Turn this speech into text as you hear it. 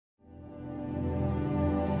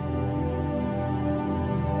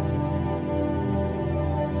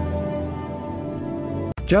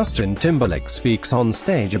Justin Timberlake speaks on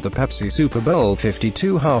stage at the Pepsi Super Bowl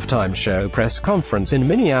 52 halftime show press conference in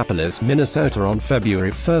Minneapolis, Minnesota on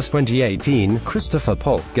February 1, 2018. Christopher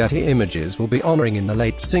Polk, Getty Images, will be honoring in the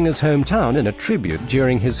late singer's hometown in a tribute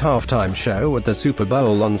during his halftime show at the Super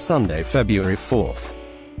Bowl on Sunday, February 4.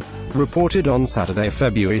 Reported on Saturday,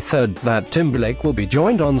 February 3, that Timberlake will be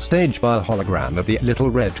joined on stage by a hologram of the Little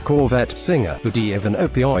Red Corvette singer, who died of an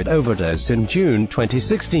opioid overdose in June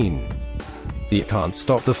 2016. The Can't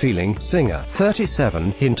Stop the Feeling singer,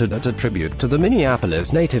 37, hinted at a tribute to the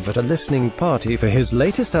Minneapolis native at a listening party for his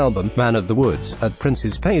latest album, Man of the Woods, at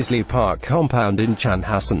Prince's Paisley Park compound in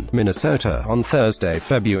Chanhassen, Minnesota, on Thursday,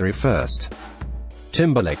 February 1.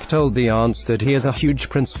 Timberlake told the Ants that he is a huge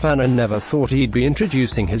Prince fan and never thought he'd be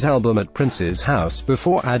introducing his album at Prince's house,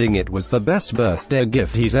 before adding it was the best birthday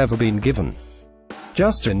gift he's ever been given.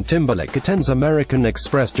 Justin Timberlake attends American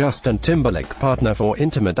Express. Justin Timberlake, partner for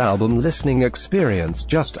intimate album listening experience,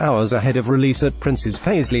 just hours ahead of release at Prince's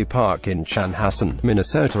Paisley Park in Chanhassen,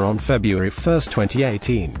 Minnesota on February 1,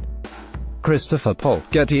 2018. Christopher Polk,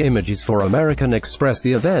 Getty Images for American Express.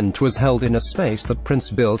 The event was held in a space that Prince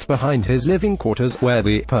built behind his living quarters, where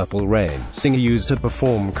the Purple Rain singer used to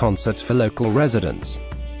perform concerts for local residents.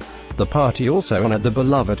 The party also honored the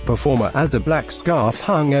beloved performer as a black scarf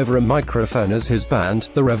hung over a microphone as his band,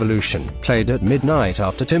 The Revolution, played at midnight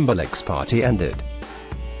after Timberlake's party ended.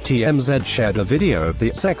 TMZ shared a video of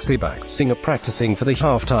the sexy black singer practicing for the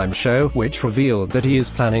halftime show, which revealed that he is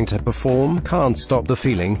planning to perform Can't Stop the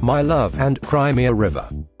Feeling, My Love, and Cry Me a River.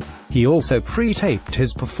 He also pre-taped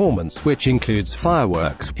his performance, which includes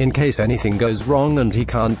fireworks, in case anything goes wrong and he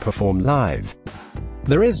can't perform live.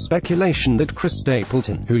 There is speculation that Chris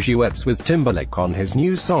Stapleton, who duets with Timberlake on his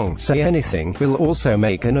new song Say Anything, will also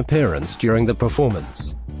make an appearance during the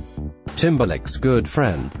performance. Timberlake's good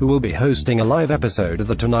friend, who will be hosting a live episode of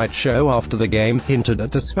The Tonight Show after the game, hinted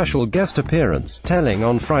at a special guest appearance, telling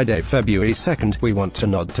on Friday, February 2, "We want to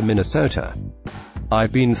nod to Minnesota.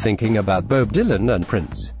 I've been thinking about Bob Dylan and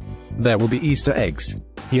Prince. There will be Easter eggs."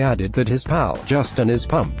 He added that his pal Justin is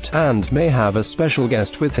pumped, and may have a special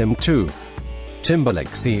guest with him too.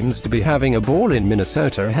 Timberlake seems to be having a ball in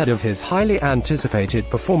Minnesota ahead of his highly anticipated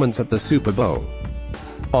performance at the Super Bowl.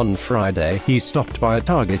 On Friday, he stopped by a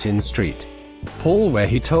Target in St. Paul where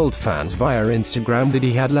he told fans via Instagram that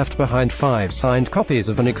he had left behind 5 signed copies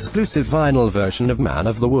of an exclusive vinyl version of Man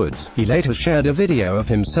of the Woods. He later shared a video of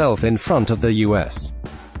himself in front of the U.S.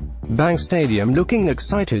 Bank Stadium looking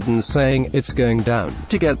excited and saying, "It's going down."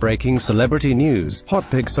 To get breaking celebrity news, hot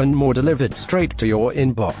pics and more delivered straight to your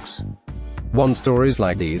inbox. Want stories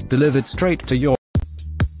like these delivered straight to your